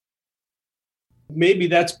Maybe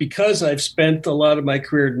that's because I've spent a lot of my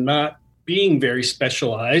career not being very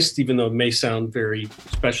specialized, even though it may sound very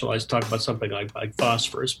specialized to talk about something like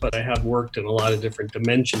phosphorus, but I have worked in a lot of different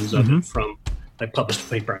dimensions of it. I published a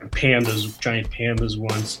paper on pandas, giant pandas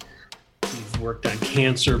once. We've worked on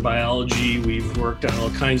cancer biology. We've worked on all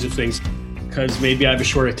kinds of things because maybe I have a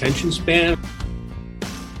short attention span.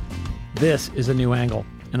 This is A New Angle,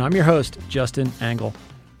 and I'm your host, Justin Angle,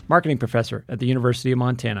 marketing professor at the University of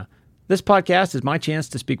Montana. This podcast is my chance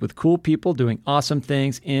to speak with cool people doing awesome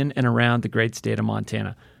things in and around the great state of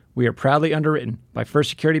Montana. We are proudly underwritten by First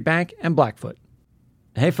Security Bank and Blackfoot.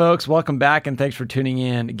 Hey folks, welcome back and thanks for tuning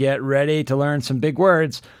in. Get ready to learn some big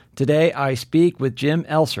words. Today I speak with Jim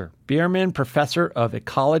Elser, Bierman Professor of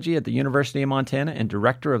Ecology at the University of Montana and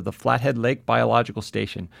Director of the Flathead Lake Biological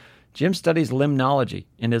Station. Jim studies limnology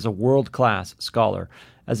and is a world-class scholar,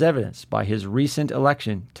 as evidenced by his recent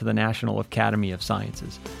election to the National Academy of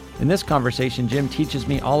Sciences. In this conversation, Jim teaches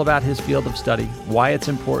me all about his field of study, why it's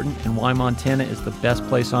important, and why Montana is the best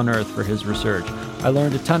place on earth for his research. I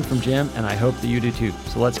learned a ton from Jim, and I hope that you do too.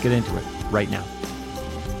 So let's get into it right now.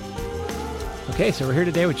 Okay, so we're here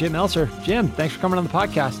today with Jim Elser. Jim, thanks for coming on the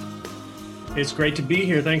podcast. It's great to be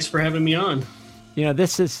here. Thanks for having me on. You know,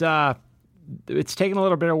 this is it's taken a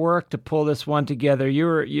little bit of work to pull this one together.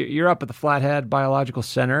 You're up at the Flathead Biological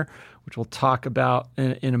Center, which we'll talk about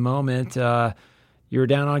in a moment. You were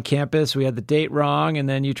down on campus. We had the date wrong, and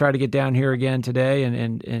then you tried to get down here again today,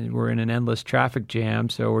 and we're in an endless traffic jam.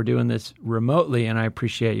 So we're doing this remotely, and I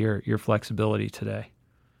appreciate your flexibility today.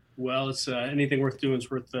 Well, it's anything worth doing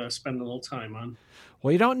is worth spending a little time on.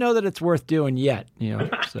 Well, you don't know that it's worth doing yet, you know.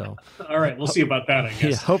 So all right, we'll see about that, I guess.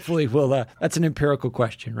 Yeah, hopefully we'll. That's an empirical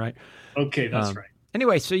question, right? Okay, that's right.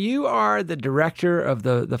 Anyway, so you are the director of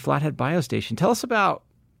the Flathead Biostation. Tell us about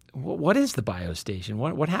what is the biostation?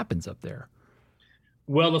 What happens up there?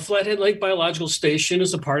 Well, the Flathead Lake Biological Station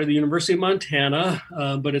is a part of the University of Montana,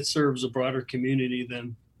 but it serves a broader community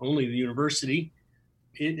than only the university.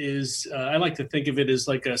 It is, I like to think of it as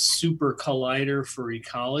like a super collider for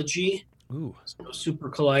ecology. Ooh. So super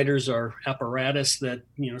colliders are apparatus that,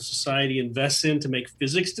 society invests in to make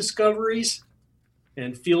physics discoveries.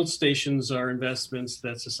 And field stations are investments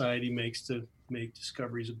that society makes to make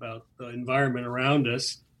discoveries about the environment around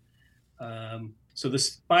us. So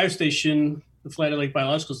this biostation, the Flathead Lake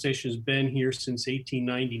Biological Station, has been here since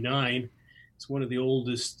 1899. It's one of the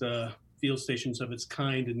oldest field stations of its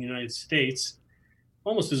kind in the United States.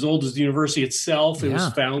 Almost as old as the university itself. It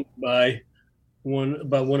was founded by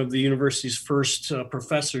one of the university's first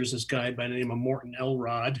professors, this guy by the name of Morton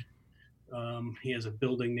Elrod. He has a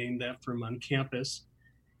building named after him on campus.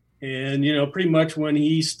 And, pretty much when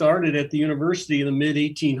he started at the university in the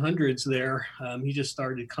mid-1800s there, he just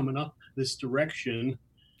started coming up this direction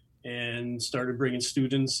and started bringing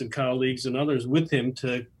students and colleagues and others with him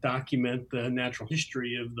to document the natural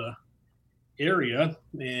history of the area.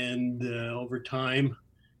 And over time,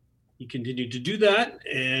 he continued to do that.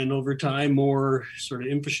 And over time, more sort of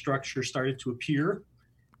infrastructure started to appear.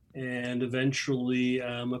 And eventually,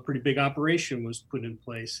 a pretty big operation was put in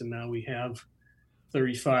place. And now we have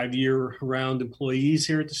 35 year-round employees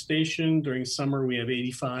here at the station. During summer, we have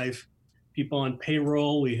 85 people on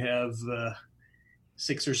payroll. We have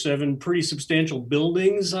 6 or 7 pretty substantial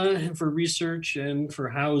buildings for research and for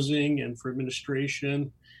housing and for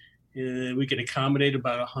administration. We can accommodate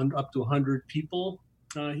about up to 100 people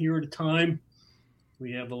here at a time.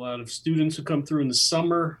 We have a lot of students who come through in the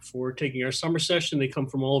summer for taking our summer session. They come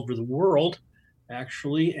from all over the world,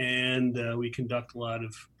 actually, and we conduct a lot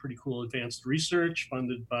of pretty cool advanced research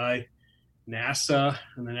funded by NASA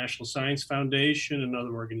and the National Science Foundation and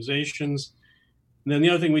other organizations. And then the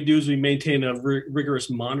other thing we do is we maintain a rigorous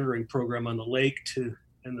monitoring program on the lake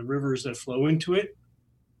and the rivers that flow into it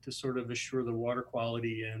to sort of assure the water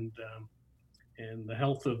quality and the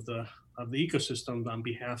health of the ecosystem on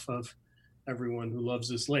behalf of everyone who loves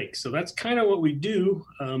this lake. So that's kind of what we do,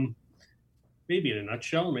 maybe in a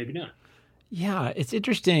nutshell, or maybe not. Yeah, it's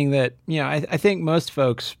interesting that, I think most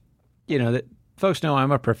folks, that folks know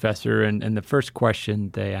I'm a professor, and the first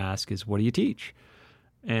question they ask is, what do you teach?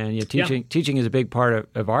 And teaching is a big part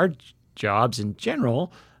of our jobs in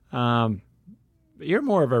general. You're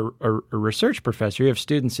more of a research professor. You have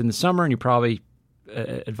students in the summer, and you probably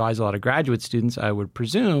advise a lot of graduate students, I would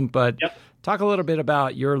presume. But talk a little bit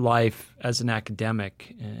about your life as an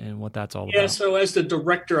academic and what that's all about. Yeah, so as the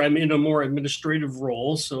director, I'm in a more administrative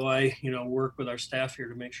role. So I, work with our staff here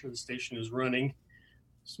to make sure the station is running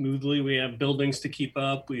smoothly. We have buildings to keep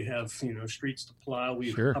up. We have, streets to plow.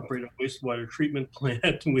 We operate a wastewater treatment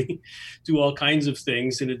plant. We do all kinds of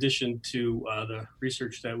things in addition to the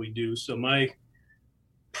research that we do. So my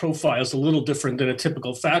profile is a little different than a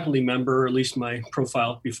typical faculty member, or at least my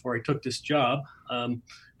profile before I took this job.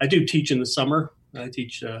 I do teach in the summer. I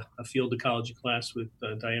teach a field ecology class with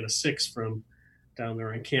Diana Six from down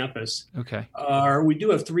there on campus. Okay. We do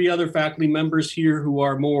have 3 other faculty members here who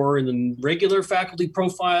are more in the regular faculty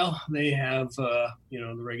profile. They have, the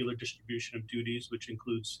regular distribution of duties, which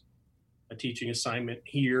includes a teaching assignment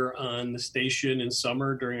here on the station in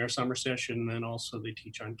summer during our summer session. And then also they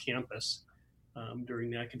teach on campus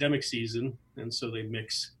during the academic season. And so they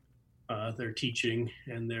mix their teaching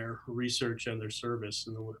and their research and their service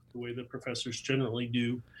in the way that professors generally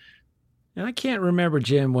do. And I can't remember,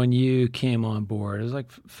 Jim, when you came on board. It was like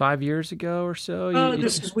 5 years ago or so?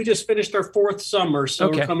 We just finished our 4th summer, so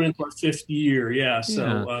Okay. We're coming into our 5th year. Yeah,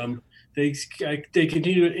 so they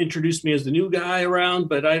continue to introduce me as the new guy around,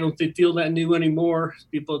 but I don't feel that new anymore.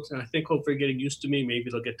 People, I think, hopefully, are getting used to me. Maybe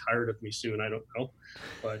they'll get tired of me soon. I don't know,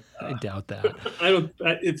 but I doubt that.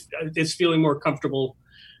 It's feeling more comfortable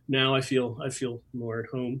now. I feel more at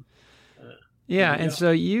home. And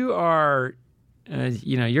so you are.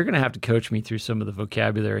 You're going to have to coach me through some of the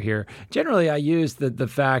vocabulary here. Generally, I use the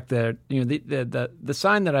fact that the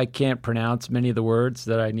sign that I can't pronounce many of the words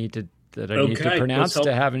that I need to pronounce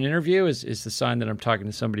to have an interview is the sign that I'm talking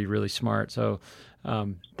to somebody really smart. So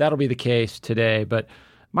that'll be the case today. But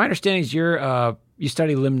my understanding is you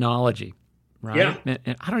study limnology, right? Yeah.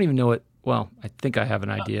 And I don't even know what. Well, I think I have an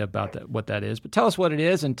idea about what that is. But tell us what it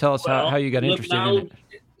is, and tell us how you got interested in it.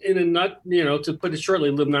 To put it shortly,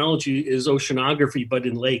 limnology is oceanography, but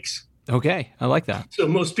in lakes. Okay, I like that. So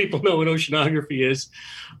most people know what oceanography is,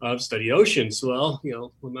 study oceans. Well,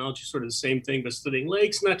 limnology is sort of the same thing, but studying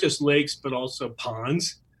lakes, not just lakes, but also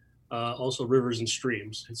ponds, also rivers and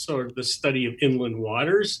streams. It's sort of the study of inland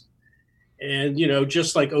waters. And,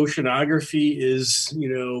 just like oceanography is,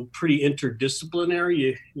 pretty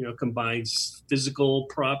interdisciplinary, combines physical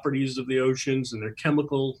properties of the oceans and their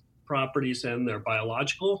chemical properties and their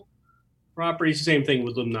biological properties. Same thing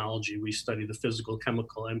with limnology. We study the physical,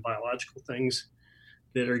 chemical, and biological things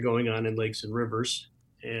that are going on in lakes and rivers.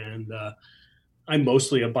 And I'm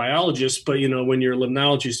mostly a biologist, but when you're a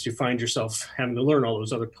limnologist, you find yourself having to learn all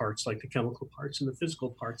those other parts, like the chemical parts and the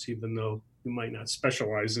physical parts, even though you might not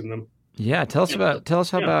specialize in them. Yeah, tell us about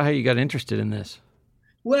how you got interested in this.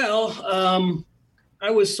 Well,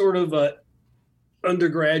 I was sort of a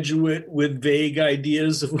undergraduate with vague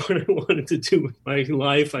ideas of what I wanted to do with my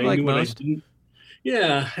life. I didn't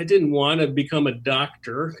want to become a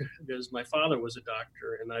doctor because my father was a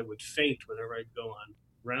doctor, and I would faint whenever I'd go on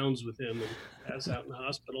rounds with him and pass out in the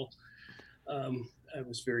hospital. I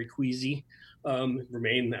was very queasy,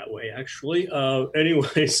 remained that way actually.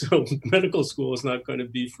 Anyway, so medical school was not going to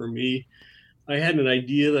be for me. I had an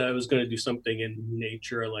idea that I was going to do something in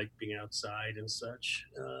nature. I like being outside and such.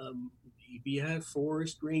 Maybe a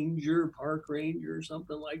forest ranger, park ranger,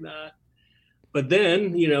 something like that. But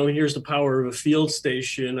then, here's the power of a field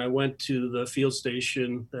station. I went to the field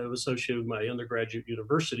station that was associated with my undergraduate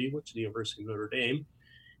university, which is the University of Notre Dame.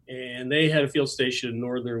 And they had a field station in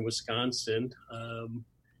northern Wisconsin.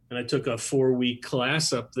 And I took a 4-week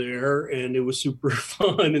class up there, and it was super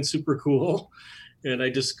fun and super cool. And I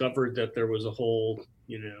discovered that there was a whole,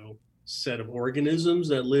 set of organisms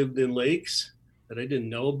that lived in lakes that I didn't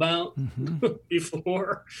know about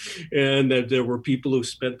before, and that there were people who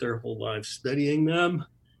spent their whole lives studying them,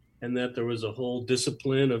 and that there was a whole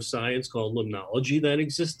discipline of science called limnology that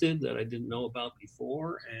existed that I didn't know about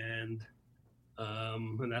before, and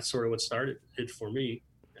that's sort of what started it for me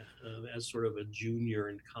as sort of a junior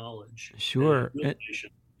in college. Sure.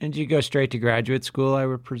 And did you go straight to graduate school, I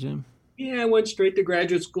would presume? Yeah, I went straight to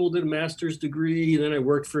graduate school, did a master's degree, then I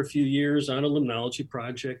worked for a few years on a limnology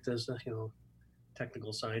project as a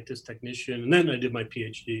technical scientist, technician, and then I did my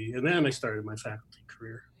PhD, and then I started my faculty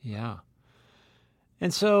career. Yeah.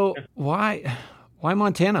 And so why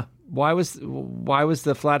Montana? Why was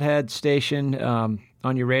the Flathead Station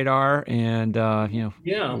on your radar? And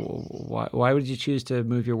why would you choose to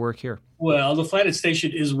move your work here? Well, the Flathead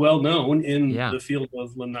Station is well known in the field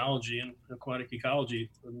of limnology and aquatic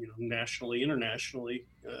ecology, nationally, internationally.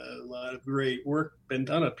 A lot of great work been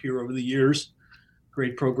done up here over the years.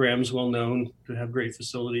 Great programs, well known to have great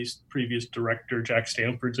facilities. Previous director, Jack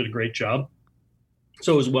Stanford, did a great job.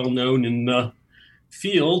 So it was well known in the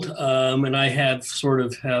field. And I have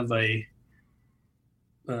a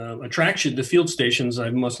attraction to field stations. A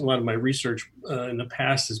lot of my research in the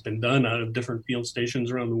past has been done out of different field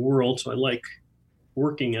stations around the world. So I like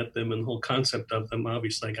working at them and the whole concept of them.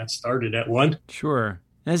 Obviously, I got started at one. Sure.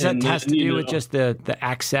 Has that to do with just the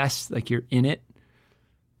access, like you're in it?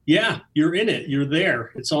 Yeah, you're in it. You're there.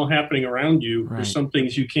 It's all happening around you. Right. There's some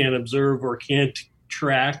things you can't observe or can't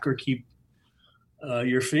track or keep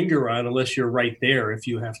your finger on unless you're right there. If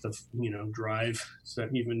you have to, drive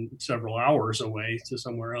even several hours away to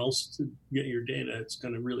somewhere else to get your data, it's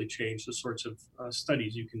going to really change the sorts of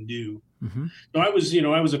studies you can do. Mm-hmm. So I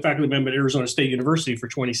was a faculty member at Arizona State University for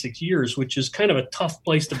 26 years, which is kind of a tough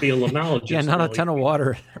place to be a limnologist. Yeah, not really. A ton of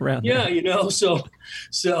water around there. Yeah, so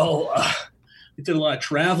I did a lot of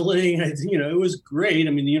traveling. It was great.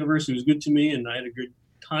 I mean, the university was good to me, and I had a good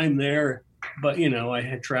time there. But I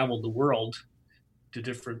had traveled the world to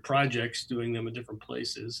different projects, doing them in different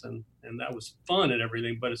places, and that was fun and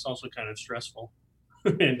everything. But it's also kind of stressful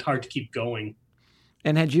and hard to keep going.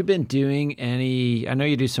 And had you been doing any? I know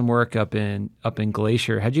you do some work up in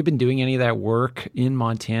Glacier. Had you been doing any of that work in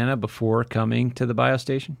Montana before coming to the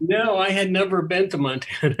biostation? No, I had never been to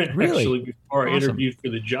Montana really? Actually before I Awesome. interviewed for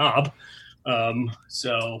the job.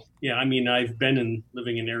 So yeah, I mean, I've been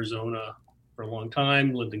living in Arizona for a long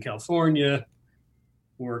time. Lived in California,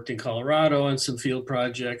 worked in Colorado on some field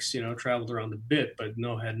projects. Traveled around a bit, but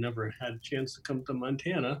had never had a chance to come to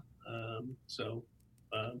Montana. So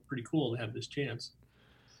pretty cool to have this chance.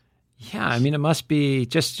 Yeah, I mean, it must be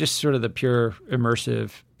just sort of the pure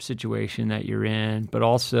immersive situation that you're in, but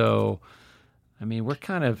also, I mean, we're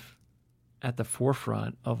kind of at the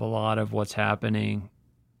forefront of a lot of what's happening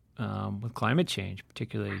with climate change,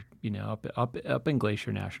 particularly, up in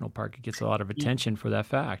Glacier National Park. It gets a lot of attention for that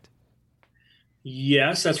fact.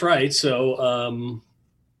 Yes, that's right. So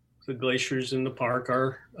the glaciers in the park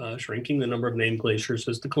are shrinking. The number of named glaciers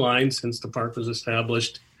has declined since the park was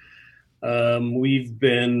established. We've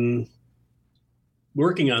been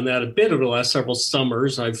working on that a bit over the last several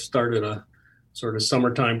summers. I've started a sort of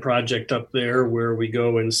summertime project up there where we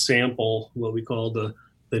go and sample what we call the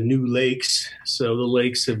new lakes. So the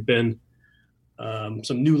lakes have been,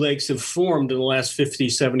 some new lakes have formed in the last 50,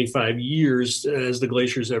 75 years as the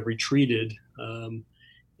glaciers have retreated.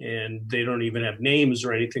 And they don't even have names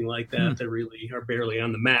or anything like that. They really are barely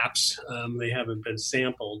on the maps. They haven't been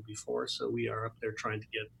sampled before. So we are up there trying to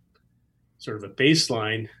get sort of a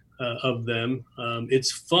baseline of them.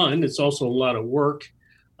 It's fun. It's also a lot of work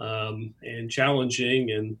and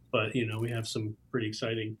challenging. But we have some pretty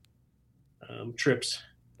exciting trips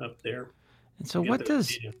up there. And so what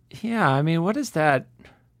does that,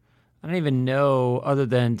 I don't even know, other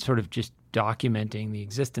than sort of just documenting the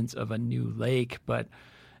existence of a new lake, but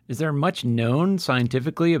is there much known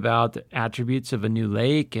scientifically about the attributes of a new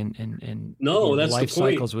lake and no, that's life the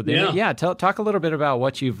point. cycles within it? Yeah, talk a little bit about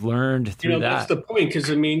what you've learned through that. That's the point, because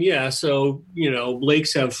so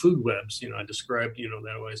lakes have food webs. I described that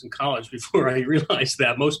when I was in college before I realized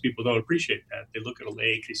that. Most people don't appreciate that. They look at a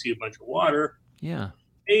lake, they see a bunch of water. Yeah.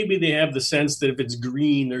 Maybe they have the sense that if it's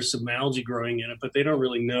green, there's some algae growing in it, but they don't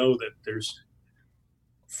really know that there's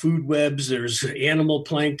food webs, there's animal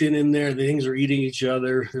plankton in there, the things are eating each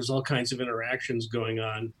other, there's all kinds of interactions going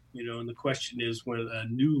on, and the question is, when a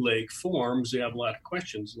new lake forms, you have a lot of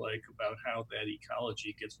questions like about how that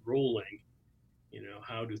ecology gets rolling.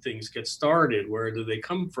 How do things get started? Where do they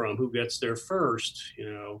come from? Who gets there first?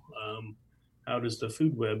 How does the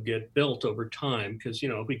food web get built over time? Because, if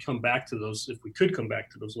we could come back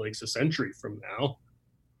to those lakes a century from now,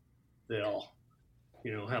 they'll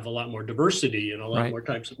have a lot more diversity and a lot more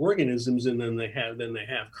types of organisms than they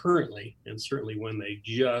have currently. And certainly when they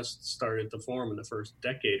just started to form in the first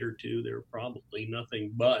decade or two, there were probably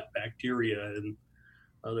nothing but bacteria and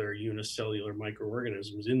other unicellular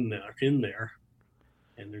microorganisms in there.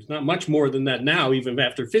 And there's not much more than that now, even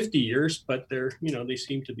after 50 years, but they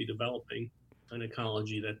seem to be developing an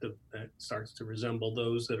ecology that starts to resemble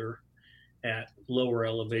those that are at lower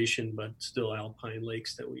elevation, but still alpine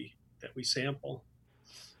lakes that we sample.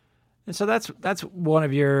 And so that's one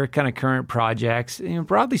of your kind of current projects.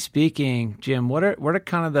 Broadly speaking, Jim, what are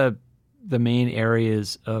kind of the main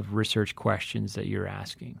areas of research questions that you're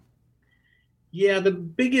asking? Yeah, the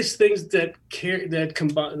biggest things that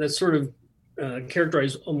sort of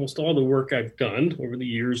characterize almost all the work I've done over the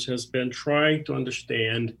years has been trying to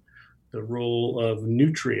understand the role of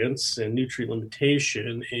nutrients and nutrient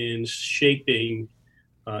limitation in shaping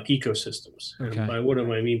ecosystems. Okay. And by what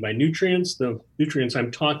do I mean by nutrients? The nutrients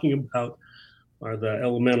I'm talking about are the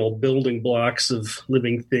elemental building blocks of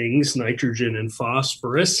living things. Nitrogen and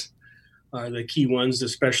phosphorus are the key ones,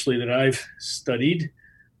 especially that I've studied.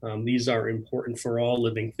 These are important for all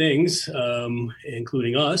living things,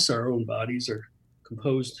 including us. Our own bodies are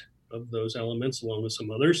composed of those elements along with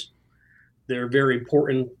some others. They're very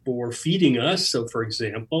important for feeding us. So, for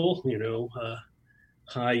example,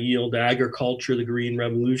 high yield agriculture, the Green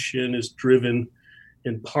Revolution, is driven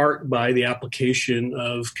in part by the application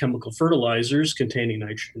of chemical fertilizers containing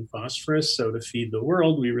nitrogen and phosphorus. So to feed the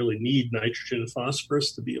world, we really need nitrogen and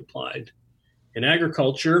phosphorus to be applied in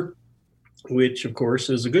agriculture, which of course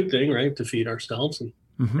is a good thing, right? To feed ourselves and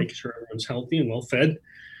making sure everyone's healthy and well fed.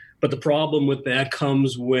 But the problem with that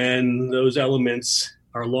comes when those elements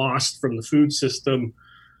are lost from the food system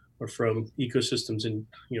or from ecosystems in,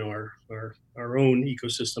 our own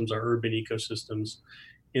ecosystems, our urban ecosystems,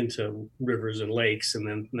 into rivers and lakes,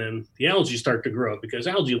 and then the algae start to grow, because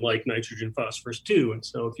algae like nitrogen, phosphorus too. And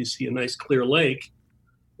so if you see a nice clear lake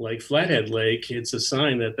like Flathead Lake, it's a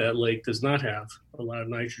sign that that lake does not have a lot of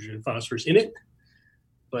nitrogen and phosphorus in it.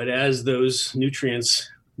 But as those nutrients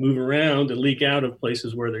move around and leak out of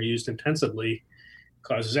places where they're used intensively, it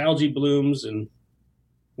causes algae blooms and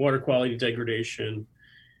water quality degradation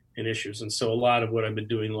and issues. And so a lot of what I've been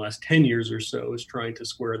doing the last 10 years or so is trying to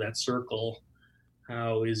square that circle.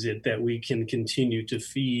 How is it that we can continue to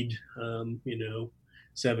feed,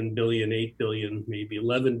 7 billion, 8 billion, maybe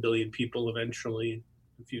 11 billion people eventually in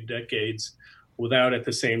a few decades, without at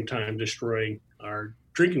the same time destroying our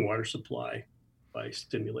drinking water supply by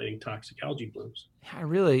stimulating toxic algae blooms? I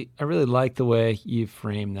really like the way you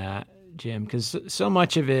frame that, Jim, because so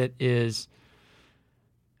much of it is,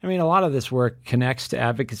 a lot of this work connects to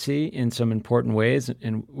advocacy in some important ways,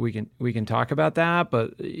 and we can talk about that,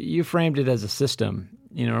 but you framed it as a system.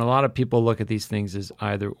 And a lot of people look at these things as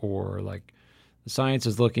either or, like the science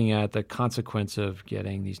is looking at the consequence of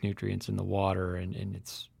getting these nutrients in the water, and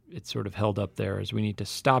it's sort of held up there as we need to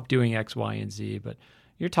stop doing X, Y, and Z. But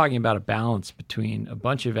you're talking about a balance between a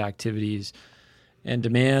bunch of activities and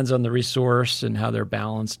demands on the resource and how they're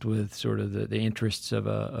balanced with sort of the interests of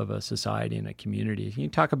a society and a community. Can you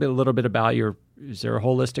talk a little bit about is there a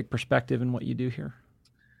holistic perspective in what you do here?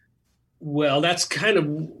 Well, that's kind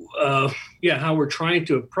of, how we're trying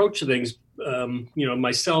to approach things.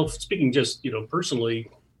 Myself, speaking just, personally,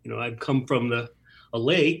 I've come from a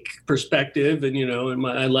lake perspective, and,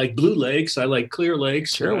 I like blue lakes. I like clear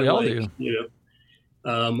lakes. Sure, we all do.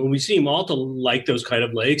 And we seem all to like those kind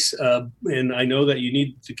of lakes. And I know that you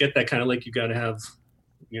need to get that kind of lake, you got to have,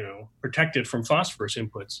 protected from phosphorus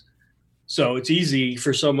inputs. So it's easy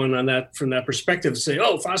for someone from that perspective to say,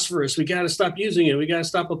 oh, phosphorus, we got to stop using it. We got to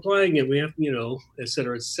stop applying it. We have, et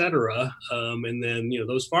cetera, et cetera. And then,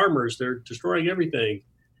 those farmers, they're destroying everything.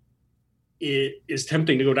 It is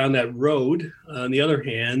tempting to go down that road. On the other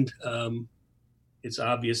hand, it's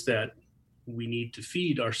obvious that we need to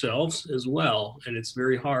feed ourselves as well. And it's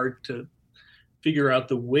very hard to figure out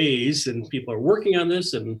the ways, and people are working on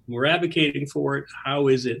this and we're advocating for it. How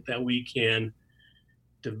is it that we can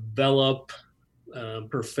develop,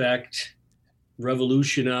 perfect,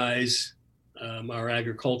 revolutionize our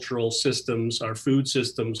agricultural systems, our food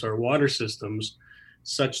systems, our water systems,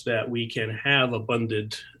 such that we can have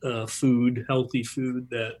abundant food, healthy food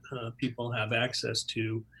that people have access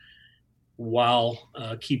to, while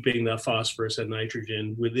keeping the phosphorus and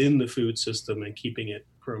nitrogen within the food system and keeping it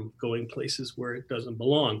from going places where it doesn't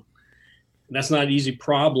belong. And that's not an easy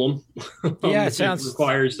problem. Yeah, it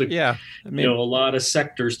requires a lot of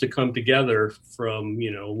sectors to come together, from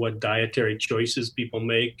what dietary choices people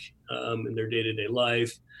make in their day-to-day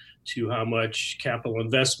life, to how much capital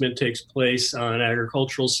investment takes place on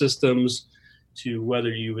agricultural systems, to whether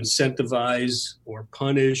you incentivize or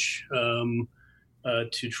punish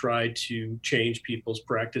to try to change people's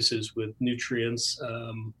practices with nutrients,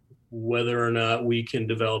 whether or not we can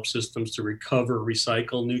develop systems to recover,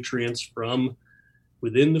 recycle nutrients from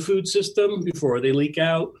within the food system before they leak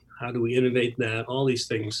out. How do we innovate that? All these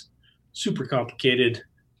things, super complicated,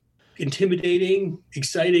 intimidating,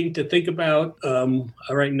 exciting to think about.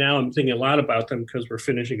 Right now, I'm thinking a lot about them because we're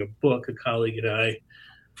finishing a book, a colleague and I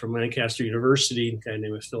from Lancaster University, a guy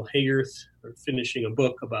named Phil Hagerth. We're finishing a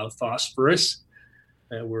book about phosphorus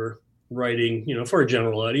that we're writing, for a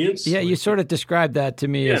general audience. Yeah, you sort of described that to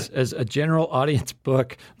me as a general audience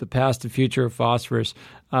book, The Past and Future of Phosphorus.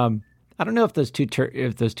 I don't know if those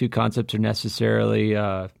two concepts are necessarily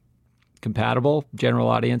compatible, general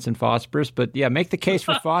audience and phosphorus, but yeah, make the case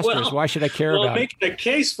for phosphorus. Why should I care about it? Making a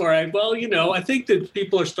case for it. Well, I think that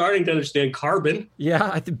people are starting to understand carbon. Yeah,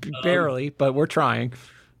 I think barely, but we're trying.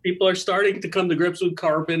 People are starting to come to grips with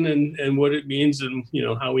carbon and what it means, and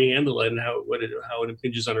how we handle it, and how it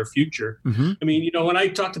impinges on our future. Mm-hmm. When I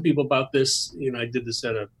talk to people about this, I did this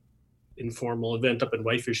at a informal event up in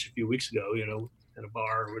Whitefish a few weeks ago, at a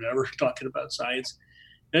bar or whatever, talking about science.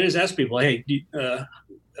 And I just ask people, hey,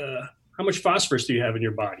 how much phosphorus do you have in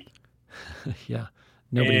your body? Yeah,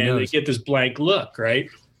 nobody knows. And they get this blank look, right?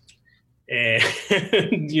 And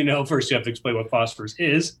first you have to explain what phosphorus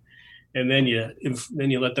is. And then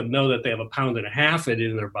you let them know that they have 1.5 pounds it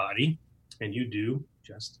in their body, and you do,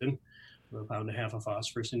 Justin, 1.5 pounds of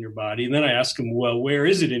phosphorus in your body. And then I ask them, well, where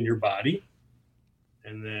is it in your body?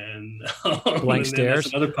 And then, blank stares.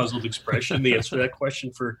 That's another puzzled expression. The answer to that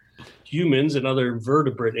question for humans and other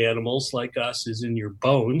vertebrate animals like us is in your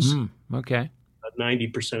bones. Okay. About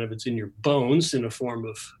 90% of it's in your bones in a form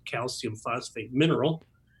of calcium phosphate mineral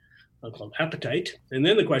called apatite. And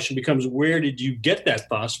then the question becomes, where did you get that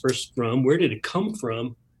phosphorus from? Where did it come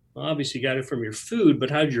from? Well, obviously you got it from your food, but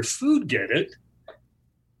how did your food get it?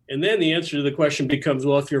 And then the answer to the question becomes,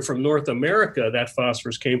 well, if you're from North America, that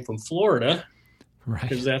phosphorus came from Florida, right?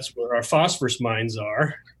 Because that's where our phosphorus mines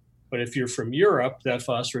are. But if you're from Europe, that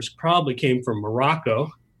phosphorus probably came from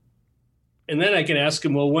Morocco. And then I can ask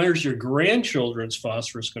them, well, where's your grandchildren's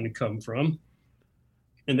phosphorus going to come from?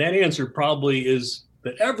 And that answer probably is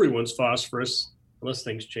that everyone's phosphorus, unless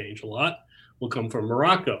things change a lot, will come from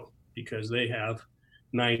Morocco because they have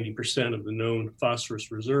 90% of the known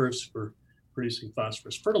phosphorus reserves for producing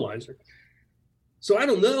phosphorus fertilizer. So I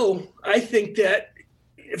don't know. I think that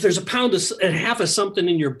if there's 1.5 pounds of something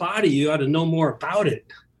in your body, you ought to know more about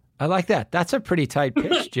it. I like that. That's a pretty tight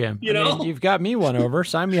pitch, Jim. I mean, you've got me one over.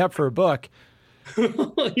 Sign me up for a book.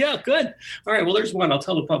 Yeah, good. All right. Well, there's one. I'll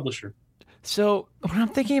tell the publisher. So when I'm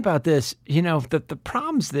thinking about this, the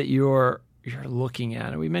problems that you're looking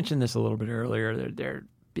at, and we mentioned this a little bit earlier, they're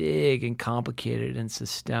big and complicated and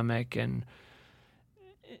systemic, and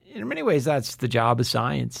in many ways, that's the job of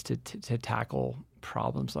science to tackle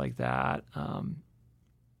problems like that.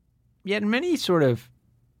 Yet in many sort of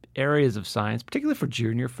areas of science, particularly for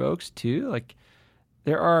junior folks too, like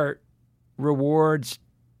there are rewards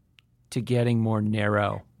to getting more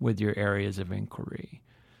narrow with your areas of inquiry.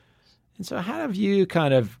 And so how have you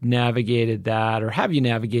kind of navigated that, or have you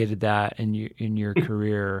navigated that in your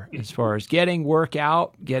career as far as getting work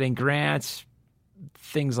out, getting grants,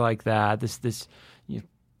 things like that, this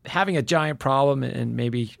having a giant problem and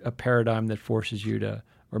maybe a paradigm that forces you to,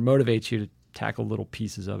 or motivates you to tackle little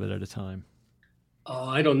pieces of it at a time? Oh,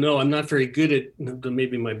 I don't know. I'm not very good at,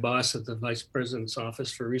 maybe my boss at the vice president's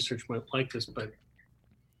office for research might like this, but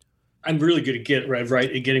I'm really good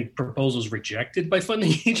at getting proposals rejected by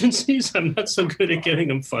funding agencies. I'm not so good at getting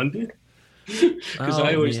them funded because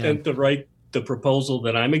I always tend to write the proposal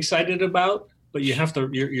that I'm excited about, but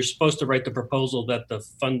you're supposed to write the proposal that the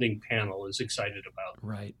funding panel is excited about.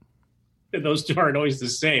 Right. And those two aren't always the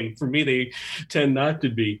same. For me, they tend not to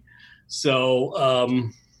be.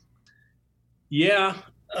 So,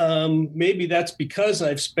 maybe that's because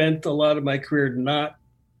I've spent a lot of my career not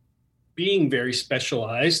being very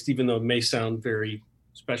specialized, even though it may sound very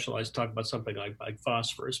specialized, talk about something like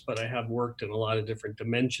phosphorus, but I have worked in a lot of different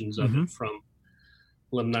dimensions of it, from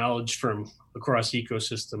limnology, from across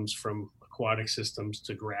ecosystems, from aquatic systems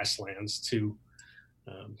to grasslands to,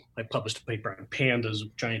 I published a paper on pandas,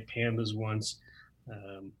 giant pandas once.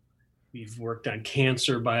 We've worked on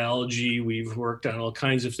cancer biology. We've worked on all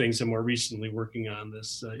kinds of things, and more recently working on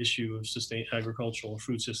this issue of agricultural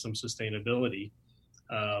food system sustainability.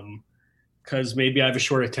 Because maybe I have a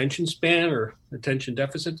short attention span or attention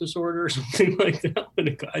deficit disorder or something like that.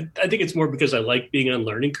 I think it's more because I like being on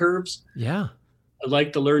learning curves. Yeah. I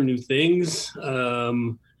like to learn new things.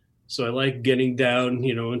 So I like getting down,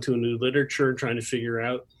 into a new literature, trying to figure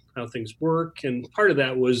out how things work. And part of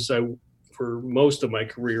that was for most of my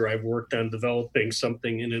career, I've worked on developing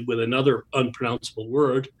something in it with another unpronounceable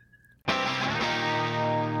word. A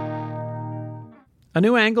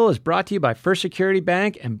New Angle is brought to you by First Security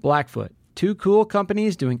Bank and Blackfoot, two cool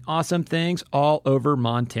companies doing awesome things all over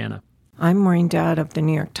Montana. I'm Maureen Dowd of the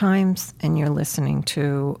New York Times, and you're listening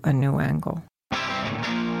to A New Angle.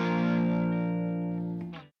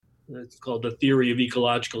 It's called the theory of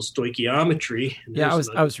ecological stoichiometry. Yeah,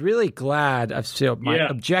 I was really glad. My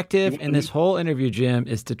objective in this whole interview, Jim,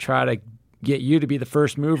 is to try to get you to be the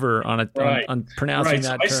first mover on pronouncing that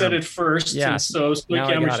term. I said it first. Yeah. And so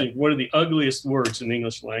stoichiometry is one of the ugliest words in the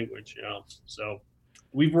English language. So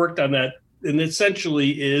we've worked on that, and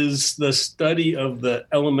essentially is the study of the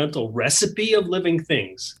elemental recipe of living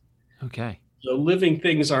things. Okay. So living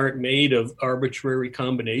things aren't made of arbitrary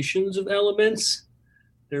combinations of elements.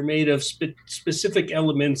 They're made of specific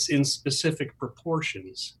elements in specific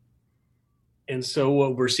proportions. And so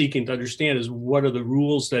what we're seeking to understand is what are the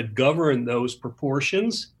rules that govern those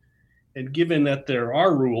proportions? And given that there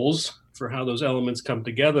are rules for how those elements come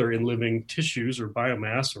together in living tissues or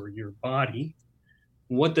biomass or your body,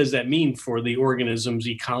 what does that mean for the organism's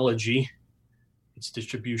ecology, its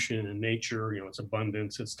distribution in nature, its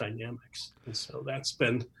abundance, its dynamics? And so that's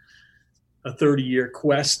been a 30-year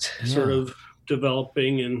quest, sort of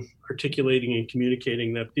developing and articulating and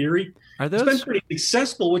communicating that theory. Are It's been those? pretty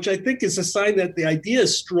successful, which I think is a sign that the idea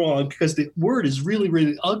is strong because the word is really,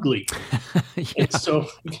 really ugly. Yeah, And so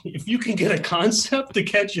if you can get a concept to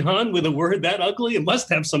catch on with a word that ugly, it must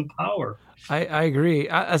have some power. I agree.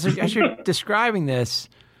 As you're describing this,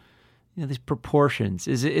 these proportions,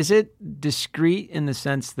 is it discrete in the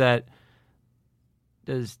sense that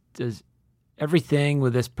does everything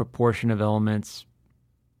with this proportion of elements,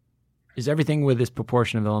 is everything with this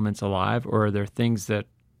proportion of elements alive, or are there things that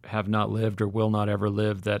have not lived or will not ever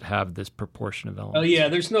live that have this proportion of elements? Oh yeah,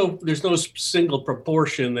 there's no single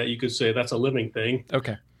proportion that you could say that's a living thing.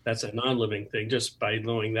 Okay. That's a non-living thing just by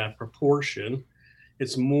knowing that proportion.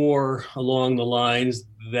 It's more along the lines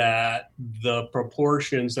that the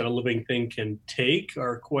proportions that a living thing can take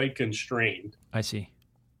are quite constrained. I see.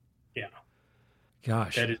 Yeah.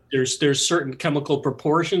 Gosh. There's certain chemical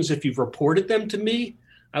proportions. If you've reported them to me,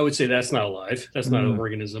 I would say that's not alive. That's not an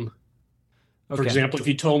organism. Okay. For example, if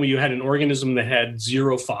you told me you had an organism that had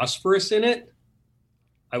 0 phosphorus in it,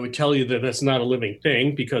 I would tell you that that's not a living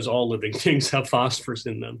thing because all living things have phosphorus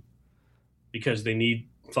in them because they need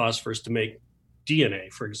phosphorus to make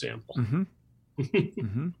DNA, for example. Mm-hmm.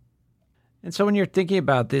 Mm-hmm. And so when you're thinking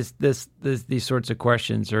about these sorts of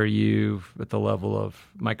questions, are you at the level of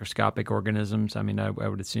microscopic organisms? I mean, I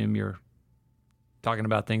would assume you're talking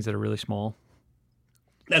about things that are really small.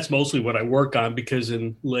 That's mostly what I work on because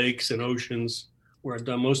in lakes and oceans, where I've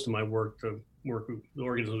done most of my work, the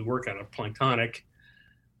organisms we work on are planktonic,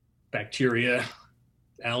 bacteria,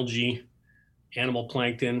 algae, animal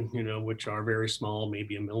plankton, which are very small,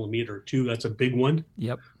 maybe a millimeter or 2. That's a big one.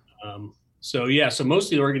 Yep. So most of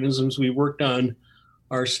the organisms we worked on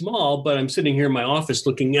are small, but I'm sitting here in my office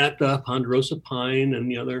looking at the ponderosa pine and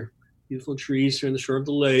the other beautiful trees here on the shore of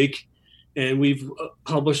the lake. And we've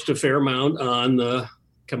published a fair amount on the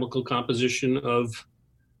chemical composition of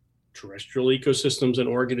terrestrial ecosystems and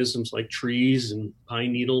organisms like trees and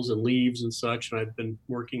pine needles and leaves and such. And I've been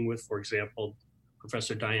working with, for example,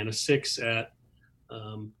 Professor Diana Six at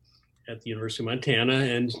the University of Montana,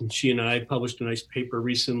 and she and I published a nice paper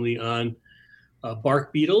recently on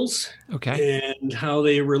bark beetles, and how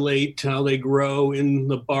they relate, how they grow in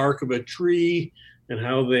the bark of a tree, and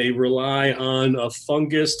how they rely on a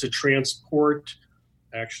fungus to transport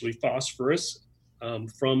actually phosphorus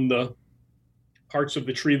from the parts of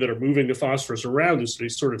the tree that are moving the phosphorus around, and so they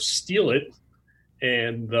sort of steal it,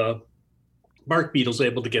 and the bark beetle is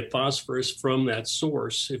able to get phosphorus from that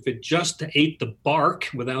source. If it just ate the bark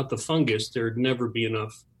without the fungus, there'd never be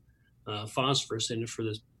enough phosphorus in it for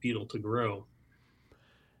this beetle to grow.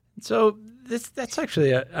 So that's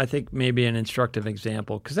actually, I think, maybe an instructive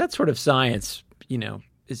example, because that sort of science,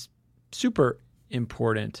 is super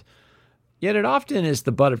important. Yet it often is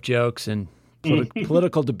the butt of jokes and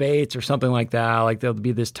political debates or something like that. Like there'll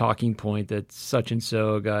be this talking point that such and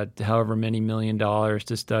so got however many $1 million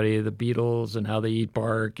to study the beetles and how they eat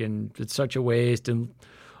bark, and it's such a waste and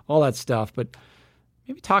all that stuff. But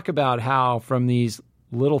maybe talk about how from these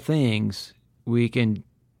little things we can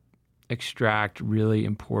extract really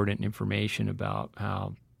important information about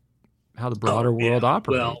how the broader world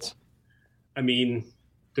operates. Well, I mean,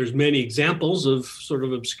 there's many examples of sort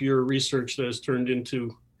of obscure research that has turned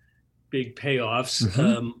into big payoffs.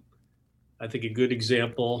 Mm-hmm. I think a good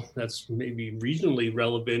example that's maybe regionally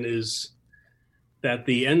relevant is that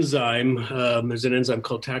the enzyme, there's an enzyme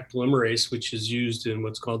called Taq polymerase, which is used in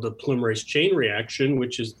what's called the polymerase chain reaction,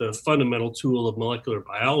 which is the fundamental tool of molecular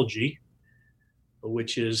biology,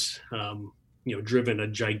 which is driven a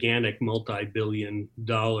gigantic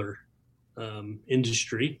multi-billion-dollar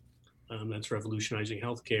industry that's revolutionizing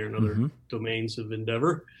healthcare and other domains of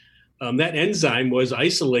endeavor. That enzyme was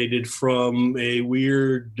isolated from a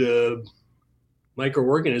weird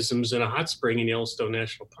microorganisms in a hot spring in Yellowstone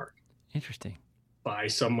National Park. Interesting. By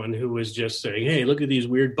someone who was just saying, hey, look at these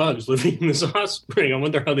weird bugs living in this hot spring. I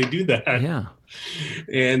wonder how they do that. Yeah.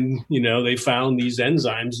 And, they found these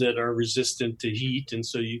enzymes that are resistant to heat. And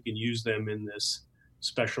so you can use them in this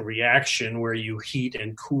special reaction where you heat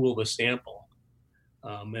and cool the sample.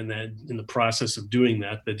 And then in the process of doing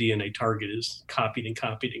that, the DNA target is copied and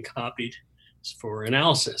copied and copied for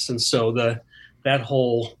analysis. And so that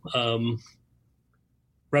whole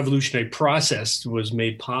revolutionary process was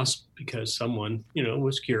made possible because someone,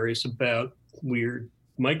 was curious about weird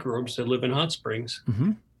microbes that live in hot springs.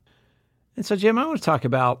 Mm-hmm. And so, Jim, I want to talk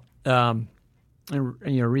about a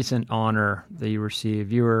recent honor that you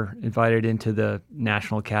received. You were invited into the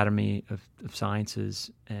National Academy of Sciences,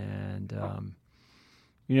 and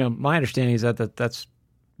my understanding is that that's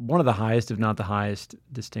one of the highest, if not the highest,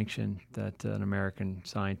 distinction that an American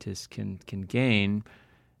scientist can gain.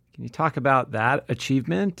 Can you talk about that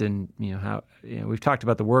achievement and, how, we've talked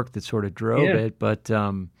about the work that sort of drove it, but,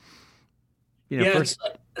 first.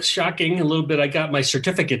 It's shocking a little bit. I got my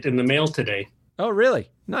certificate in the mail today. Oh, really?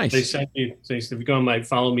 Nice. They sent me, if you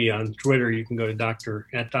follow me on Twitter, you can go to Dr.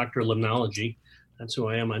 Limnology. That's who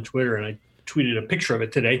I am on Twitter. And I tweeted a picture of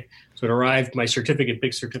it today. So it arrived, my certificate,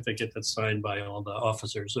 big certificate that's signed by all the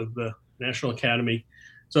officers of the National Academy.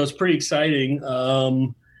 So it's pretty exciting.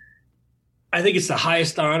 I think it's the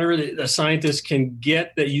highest honor that a scientist can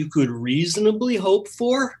get that you could reasonably hope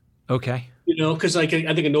for. Okay. Because I think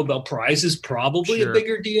a Nobel Prize is probably a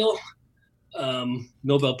bigger deal.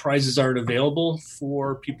 Nobel Prizes aren't available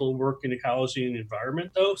for people who work in ecology and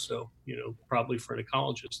environment, though. So, probably for an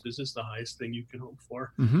ecologist, this is the highest thing you can hope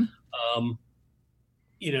for. Mm-hmm.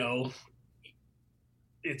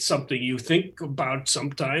 It's something you think about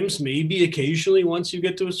sometimes, maybe occasionally once you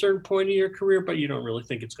get to a certain point in your career, but you don't really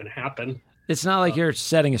think it's going to happen. It's not like you're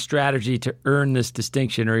setting a strategy to earn this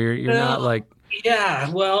distinction, or you're not like... Yeah,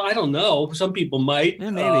 well, I don't know. Some people might. Yeah,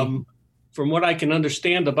 maybe. From what I can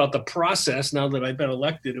understand about the process, now that I've been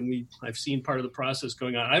elected and I've seen part of the process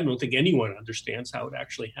going on, I don't think anyone understands how it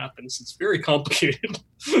actually happens. It's very complicated,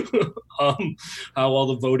 how all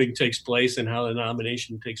the voting takes place and how the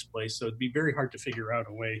nomination takes place. So it'd be very hard to figure out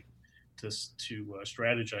a way to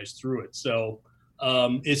strategize through it. So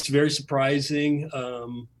it's very surprising.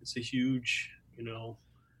 It's a huge,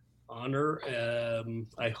 honor.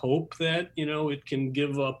 I hope that, it can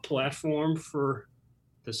give a platform for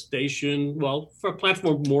the station, for a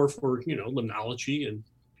platform more for, limnology and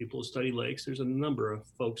people who study lakes. There's a number of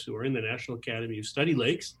folks who are in the National Academy who study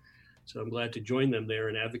lakes. So I'm glad to join them there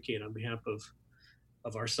and advocate on behalf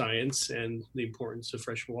of our science and the importance of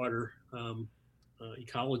freshwater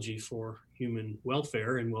ecology for human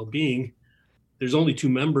welfare and well-being. There's only 2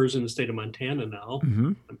 members in the state of Montana now.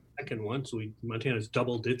 Mm-hmm. I'm the second one. So Montana's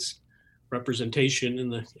doubled its representation in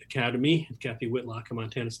the academy. And Kathy Whitlock of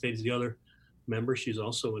Montana State is the other member. She's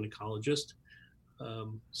also an ecologist.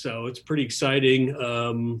 So it's pretty exciting.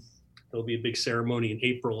 There'll be a big ceremony in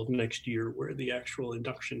April of next year where the actual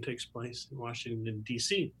induction takes place in Washington,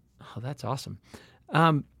 D.C. Oh, that's awesome.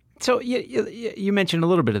 So you mentioned a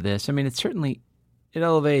little bit of this. I mean, it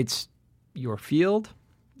elevates your field.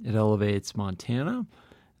 It elevates Montana.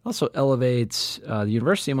 It also elevates the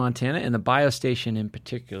University of Montana and the biostation in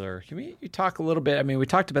particular. Can you talk a little bit? I mean, we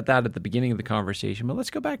talked about that at the beginning of the conversation, but let's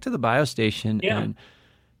go back to the biostation and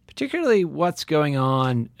particularly what's going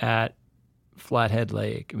on at Flathead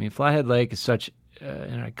Lake. I mean, Flathead Lake is such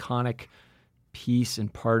an iconic piece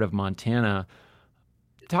and part of Montana.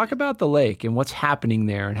 Talk about the lake and what's happening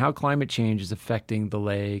there and how climate change is affecting the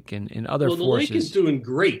lake and other forces. Well, the lake is doing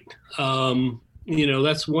great.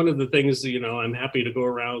 That's one of the things, I'm happy to go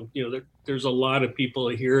around. There's a lot of people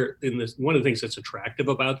here in this. One of the things that's attractive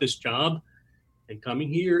about this job and coming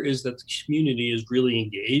here is that the community is really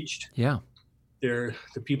engaged. Yeah. The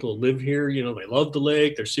people who live here, they love the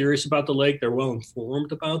lake. They're serious about the lake. They're well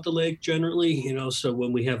informed about the lake generally, so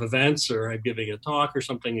when we have events or I'm giving a talk or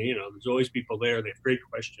something, there's always people there. They have great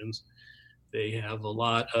questions. They have a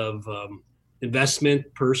lot of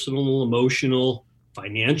investment, personal, emotional,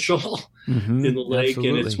 financial in the lake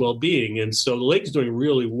and its well-being. And so the lake is doing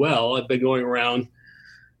really well. I've been going around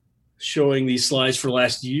showing these slides for the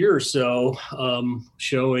last year or so,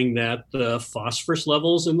 showing that the phosphorus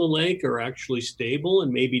levels in the lake are actually stable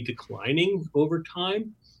and maybe declining over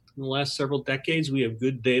time. In the last several decades, we have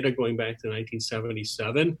good data going back to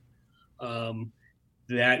 1977.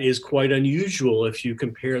 That is quite unusual if you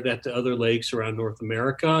compare that to other lakes around North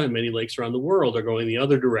America, and many lakes around the world are going the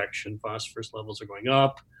other direction. Phosphorus levels are going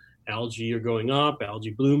up, algae are going up, algae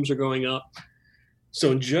blooms are going up.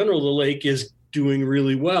 So in general, the lake is doing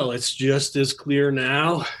really well. It's just as clear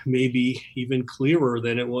now, maybe even clearer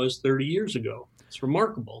than it was 30 years ago. It's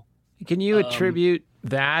remarkable. Can you attribute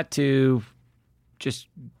that to just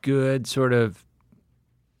good sort of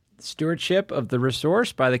stewardship of the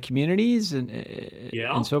resource by the communities and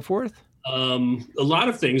so forth? A lot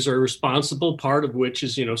of things are responsible, part of which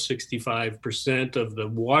is, 65% of the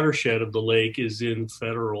watershed of the lake is in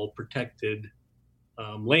federal protected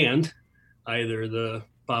land, either the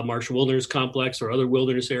Bob Marshall Wilderness Complex or other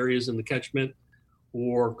wilderness areas in the catchment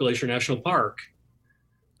or Glacier National Park.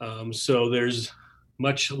 So there's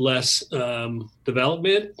much less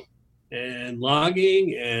development and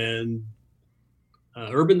logging and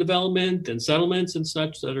urban development and settlements and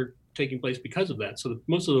such that are taking place because of that. So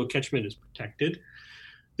most of the catchment is protected.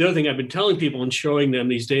 The other thing I've been telling people and showing them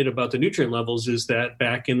these data about the nutrient levels is that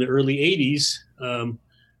back in the early 80s,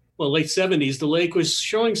 late 70s, the lake was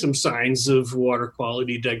showing some signs of water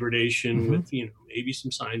quality degradation with, maybe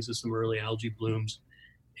some signs of some early algae blooms.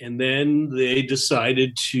 And then they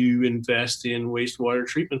decided to invest in wastewater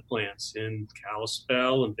treatment plants in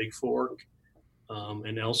Kalispell and Big Fork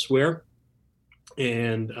and elsewhere.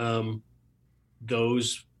 And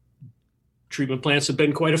those treatment plants have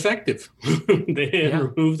been quite effective. They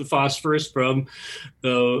removed the phosphorus from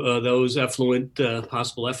those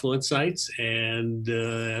possible effluent sites. And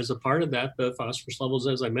as a part of that, the phosphorus levels,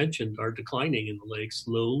 as I mentioned, are declining in the lake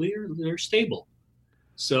slowly, or they're stable.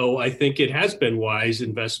 So I think it has been wise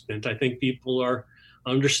investment. I think people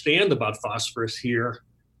understand about phosphorus here.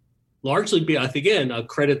 Largely, I think, again,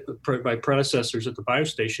 credit my predecessors at the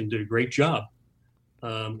biostation did a great job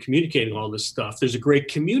communicating all this stuff. There's a great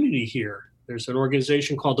community here. There's an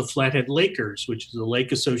organization called the Flathead Lakers, which is a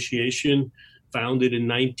lake association founded in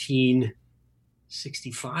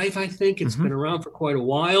 1965, I think. It's been around for quite a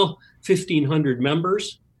while, 1,500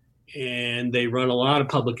 members, and they run a lot of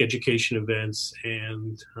public education events,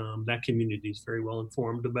 and that community is very well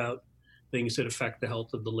informed about things that affect the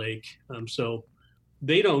health of the lake. So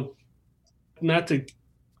they don't, not to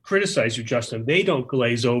criticize you, Justin, they don't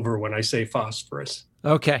glaze over when I say phosphorus.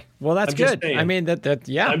 Okay. Well, that's good. I mean,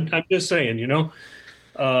 yeah. I'm just saying,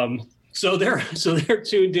 so they're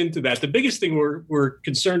tuned into that. The biggest thing we're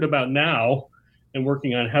concerned about now and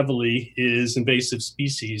working on heavily is invasive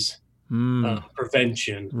species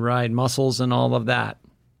prevention. Right. Mussels and all of that.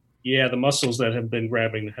 Yeah. The mussels that have been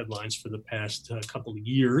grabbing the headlines for the past couple of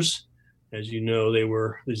years. As you know, the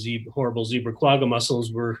horrible zebra quagga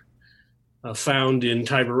mussels were found in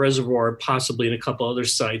Tiber Reservoir, possibly in a couple other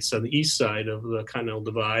sites on the east side of the Continental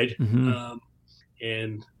Divide.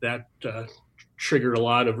 And that triggered a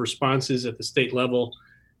lot of responses at the state level.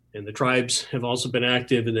 And the tribes have also been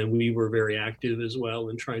active. And then we were very active as well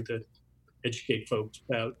in trying to educate folks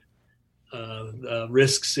about the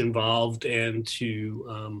risks involved and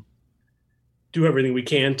to do everything we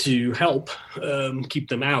can to help keep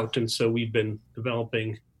them out. And so we've been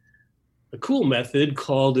developing a cool method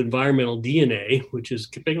called environmental DNA, which is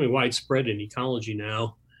becoming widespread in ecology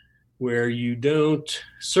now, where you don't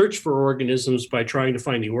search for organisms by trying to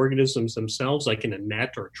find the organisms themselves, like in a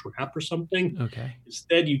net or a trap or something. Okay.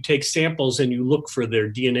 Instead, you take samples and you look for their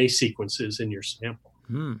DNA sequences in your sample,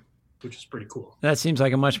 which is pretty cool. That seems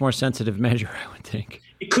like a much more sensitive measure, I would think.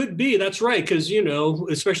 It could be. That's right. Because,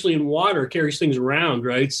 especially in water, it carries things around,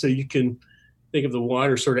 right? So you can think of the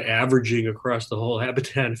water sort of averaging across the whole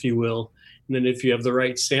habitat, if you will. And then if you have the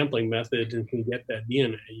right sampling method and can get that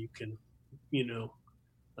DNA, you can,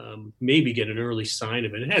 maybe get an early sign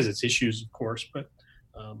of it. It has its issues, of course, but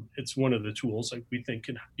it's one of the tools that we think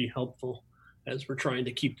can be helpful as we're trying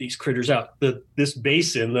to keep these critters out. This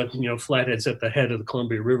basin, Flathead's at the head of the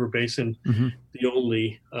Columbia River Basin, the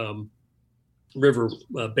only river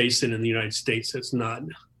basin in the United States that's not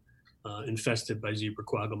infested by zebra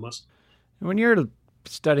quagga mussels. When you're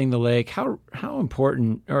studying the lake, how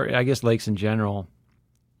important, or I guess lakes in general,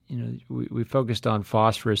 we focused on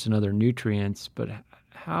phosphorus and other nutrients, but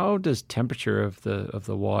how does temperature of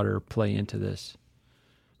the water play into this?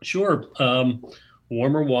 Sure.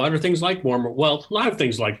 Warmer water, a lot of things like warmer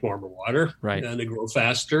water. Right. And they grow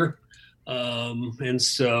faster. And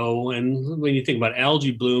when you think about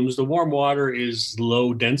algae blooms, the warm water is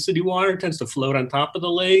low density water. It tends to float on top of the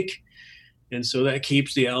lake. And so that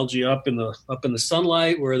keeps the algae up in the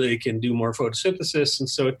sunlight where they can do more photosynthesis. And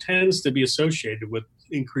so it tends to be associated with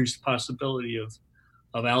increased possibility of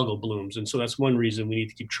algal blooms. And so that's one reason we need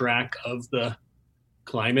to keep track of the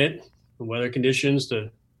climate, the weather conditions,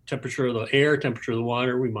 the temperature of the air, temperature of the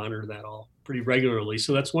water. We monitor that all pretty regularly.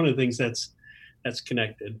 So that's one of the things that's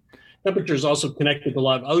connected. Temperature is also connected to a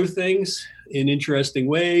lot of other things in interesting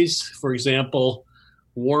ways. For example,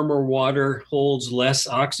 warmer water holds less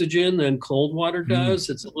oxygen than cold water does.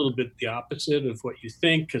 It's a little bit the opposite of what you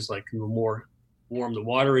think, because the more warm the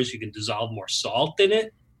water is, you can dissolve more salt in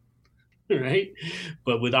it, right?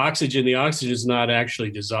 But with oxygen, the oxygen is not actually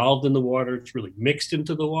dissolved in the water. It's really mixed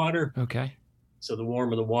into the water. Okay. So the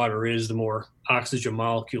warmer the water is, the more oxygen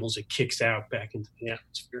molecules it kicks out back into the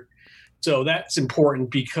atmosphere. So that's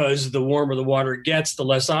important because the warmer the water gets, the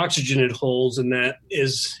less oxygen it holds, and that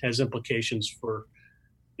has implications for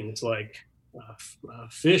things like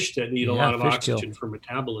fish that need a lot of oxygen for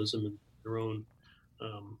metabolism and their own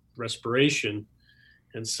respiration.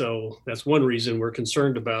 And so that's one reason we're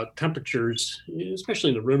concerned about temperatures, especially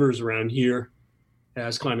in the rivers around here.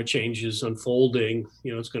 As climate change is unfolding,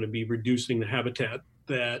 it's going to be reducing the habitat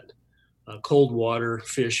that cold water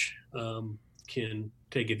fish can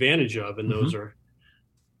take advantage of. And those are,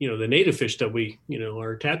 the native fish that we,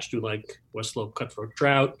 are attached to, like West Slope cutthroat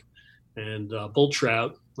trout and bull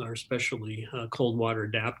trout, are especially cold water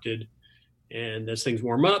adapted. And as things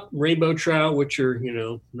warm up, rainbow trout, which are,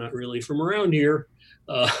 not really from around here,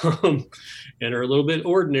 and are a little bit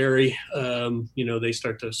ordinary, they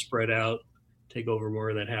start to spread out, take over more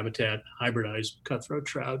of that habitat, hybridize cutthroat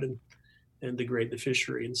trout, and degrade the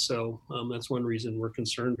fishery. And so that's one reason we're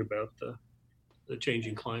concerned about the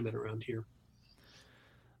changing climate around here.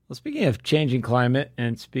 Well, speaking of changing climate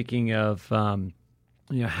and speaking of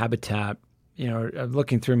habitat,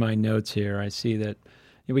 looking through my notes here, I see that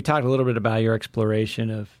we talked a little bit about your exploration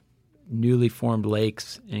of newly formed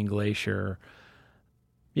lakes in Glacier.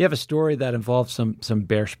 You have a story that involves some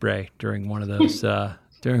bear spray during one of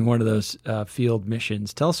those field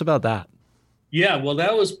missions. Tell us about that. Yeah, well,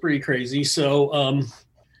 that was pretty crazy. So,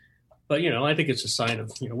 but I think it's a sign of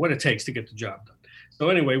what it takes to get the job done. So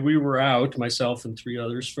anyway, we were out, myself and 3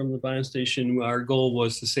 others from the Biome Station. Our goal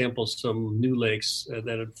was to sample some new lakes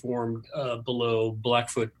that had formed below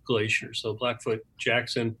Blackfoot Glacier. So Blackfoot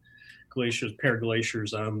Jackson glaciers, pair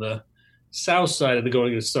glaciers on the south side of the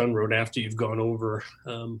Going to the Sun Road after you've gone over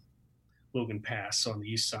Logan Pass on the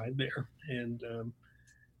east side there. And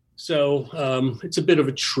so it's a bit of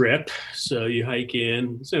a trip. So you hike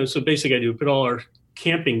in. So basically I do put all our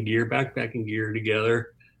camping gear, backpacking gear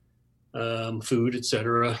together, food,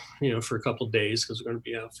 etc., for a couple of days, because we're going to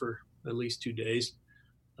be out for at least 2 days.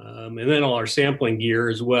 And then all our sampling gear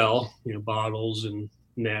as well, bottles and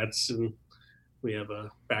nets. And we have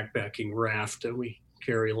a backpacking raft that we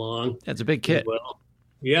carry along. That's a big kit. Well,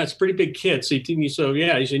 yeah, it's a pretty big kit. So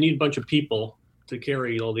you need a bunch of people to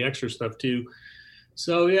carry all the extra stuff too.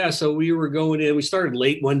 So we were going in. We started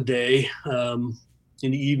late one day in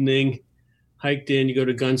the evening, hiked in. You go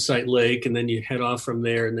to Gunsight Lake, and then you head off from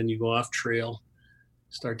there, and then you go off trail,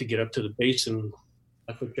 start to get up to the basin,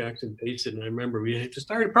 Blackfoot Jackson Basin. And I remember we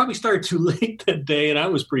probably started too late that day, and I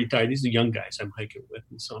was pretty tired. These are young guys I'm hiking with,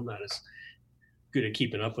 and so I'm not as good at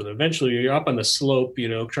keeping up with them. Eventually, you're up on the slope,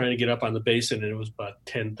 trying to get up on the basin, and it was about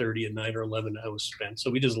 10:30 at night or 11 hours spent.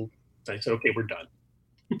 So I said, okay, we're done.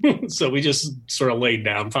 So we just sort of laid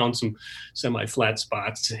down, found some semi-flat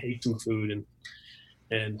spots, ate some food,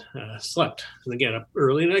 and slept. And again, up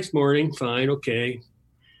early the next morning, fine, okay.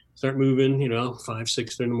 Start moving, 5,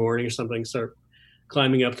 6 in the morning or something. Start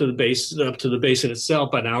climbing up to the basin itself,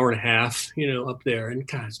 about an hour and a half, up there. And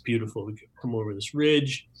God, it's beautiful. We come over this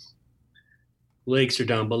ridge. Lakes are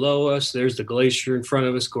down below us. There's the glacier in front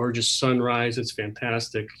of us. Gorgeous sunrise. It's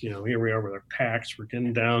fantastic. Here we are with our packs. We're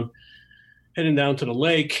heading down to the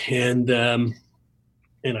lake, and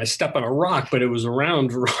I step on a rock, but it was a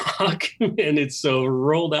round rock, and it so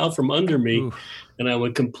rolled out from under me. Ooh. And I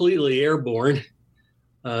went completely airborne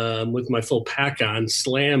with my full pack on,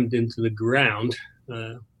 slammed into the ground,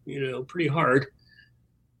 pretty hard.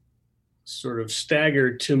 Sort of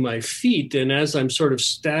staggered to my feet, and as I'm sort of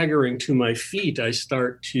staggering to my feet, I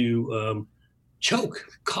start to choke,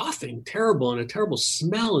 coughing, terrible, and a terrible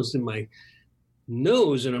smell is in my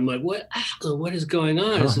nose, and I'm like, what is going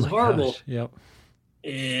on? This is horrible. Gosh. Yep.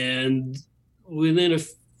 And within a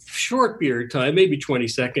short period of time, maybe 20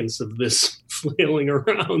 seconds of this flailing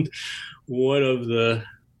around, one of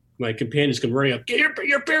my companions come running up, get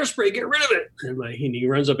your bear spray, get rid of it. And he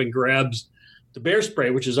runs up and grabs the bear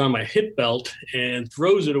spray, which is on my hip belt, and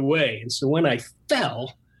throws it away. And so when I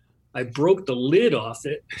fell, I broke the lid off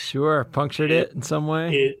it. Sure. Punctured it in some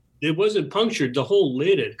way? It wasn't punctured. The whole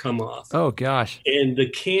lid had come off. Oh, gosh. And the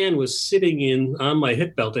can was sitting on my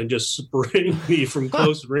hip belt and just spraying me from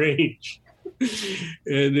close range.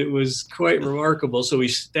 And it was quite remarkable. So we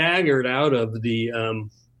staggered out of the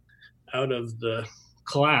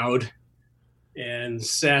cloud and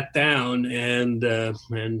sat down, and then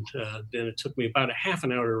it took me about a half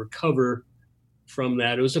an hour to recover from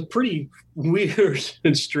that. It was a pretty weird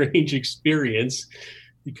and strange experience,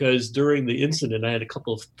 because during the incident, I had a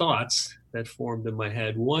couple of thoughts that formed in my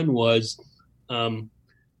head. One was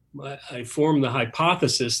I formed the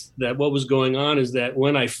hypothesis that what was going on is that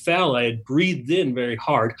when I fell, I had breathed in very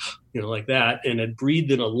hard, like that, and had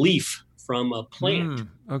breathed in a leaf from a plant.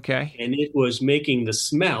 Okay. And it was making the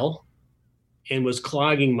smell and was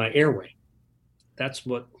clogging my airway. That's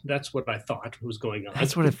what I thought was going on.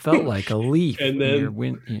 That's what it felt like, a leaf. And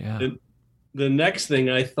then the next thing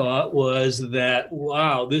I thought was that,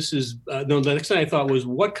 wow, the next thing I thought was,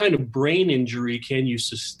 what kind of brain injury can you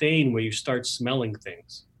sustain when you start smelling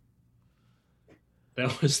things?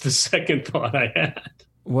 That was the second thought I had.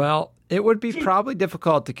 Well, it would be probably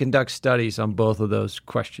difficult to conduct studies on both of those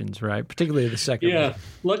questions, right? Particularly the second one. Yeah,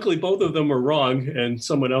 luckily both of them were wrong, and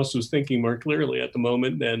someone else was thinking more clearly at the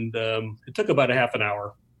moment, and it took about a half an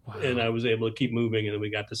hour, wow. And I was able to keep moving, and then we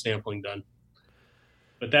got the sampling done.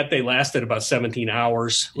 But that day lasted about 17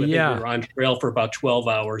 hours. I think we were on trail for about 12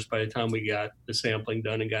 hours by the time we got the sampling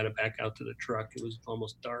done and got it back out to the truck. It was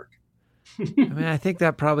almost dark. I mean, I think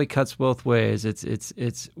that probably cuts both ways.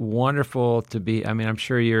 It's wonderful to be. I mean, I'm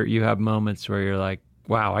sure you have moments where you're like,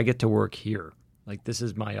 wow, I get to work here. Like, this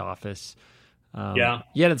is my office.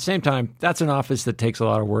 Yet at the same time, that's an office that takes a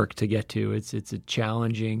lot of work to get to. It's a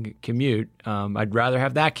challenging commute. I'd rather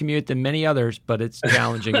have that commute than many others, but it's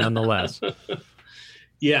challenging nonetheless.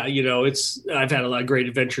 Yeah, I've had a lot of great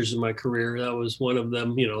adventures in my career. That was one of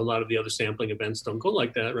them. A lot of the other sampling events don't go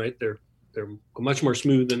like that, right? They're much more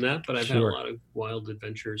smooth than that, but I've had a lot of wild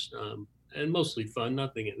adventures, and mostly fun,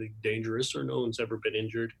 nothing dangerous, or no one's ever been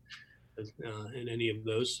injured in any of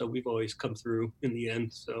those. So we've always come through in the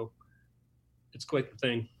end. So it's quite the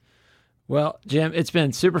thing. Well, Jim, it's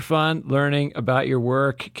been super fun learning about your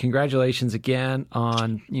work. Congratulations again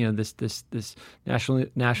on this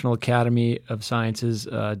National Academy of Sciences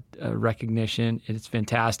recognition. It's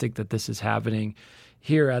fantastic that this is happening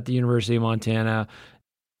here at the University of Montana.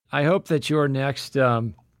 I hope that your next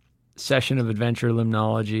session of adventure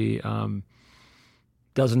limnology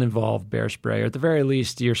doesn't involve bear spray, or at the very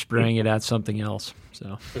least, you're spraying it at something else.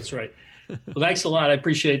 So that's right. Well, thanks a lot. I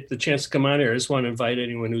appreciate the chance to come on here. I just want to invite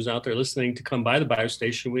anyone who's out there listening to come by the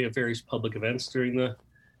biostation. We have various public events during the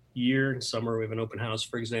year. In summer, we have an open house,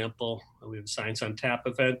 for example. We have a Science on Tap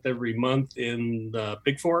event every month in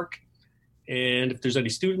Big Fork. And if there's any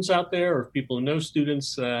students out there, or if people who know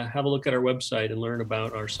students, have a look at our website and learn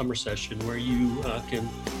about our summer session, where you can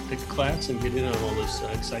take a class and get in on all this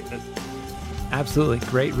excitement. Absolutely.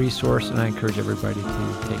 Great resource, and I encourage everybody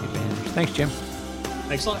to take advantage. Thanks, Jim.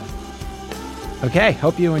 Thanks a lot. Okay,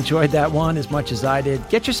 hope you enjoyed that one as much as I did.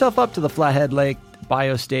 Get yourself up to the Flathead Lake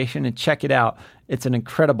Biostation and check it out. It's an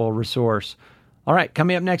incredible resource. All right,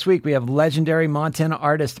 coming up next week, we have legendary Montana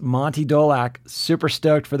artist Monty Dolak. Super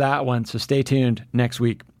stoked for that one, so stay tuned next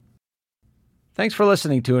week. Thanks for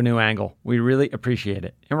listening to A New Angle. We really appreciate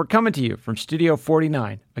it. And we're coming to you from Studio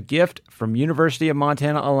 49, a gift from University of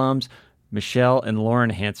Montana alums Michelle and Lauren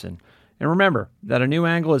Hansen. And remember that A New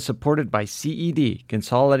Angle is supported by CED,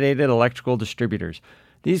 Consolidated Electrical Distributors.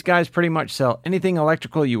 These guys pretty much sell anything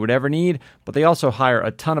electrical you would ever need, but they also hire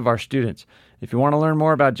a ton of our students. If you want to learn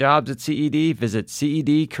more about jobs at CED, visit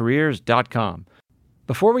cedcareers.com.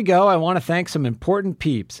 Before we go, I want to thank some important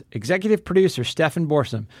peeps: executive producer Stefan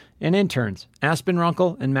Borsum and interns Aspen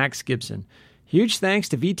Runkle and Max Gibson. Huge thanks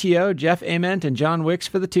to VTO, Jeff Ament, and John Wicks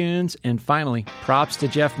for the tunes. And finally, props to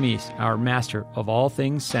Jeff Meese, our master of all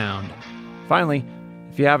things sound. Finally,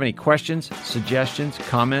 if you have any questions, suggestions,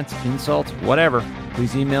 comments, insults, whatever,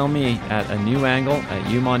 please email me at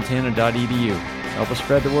anewangle@umontana.edu. Help us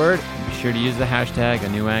spread the word, and be sure to use the hashtag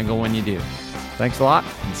 #anewangle when you do. Thanks a lot,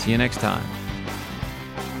 and see you next time.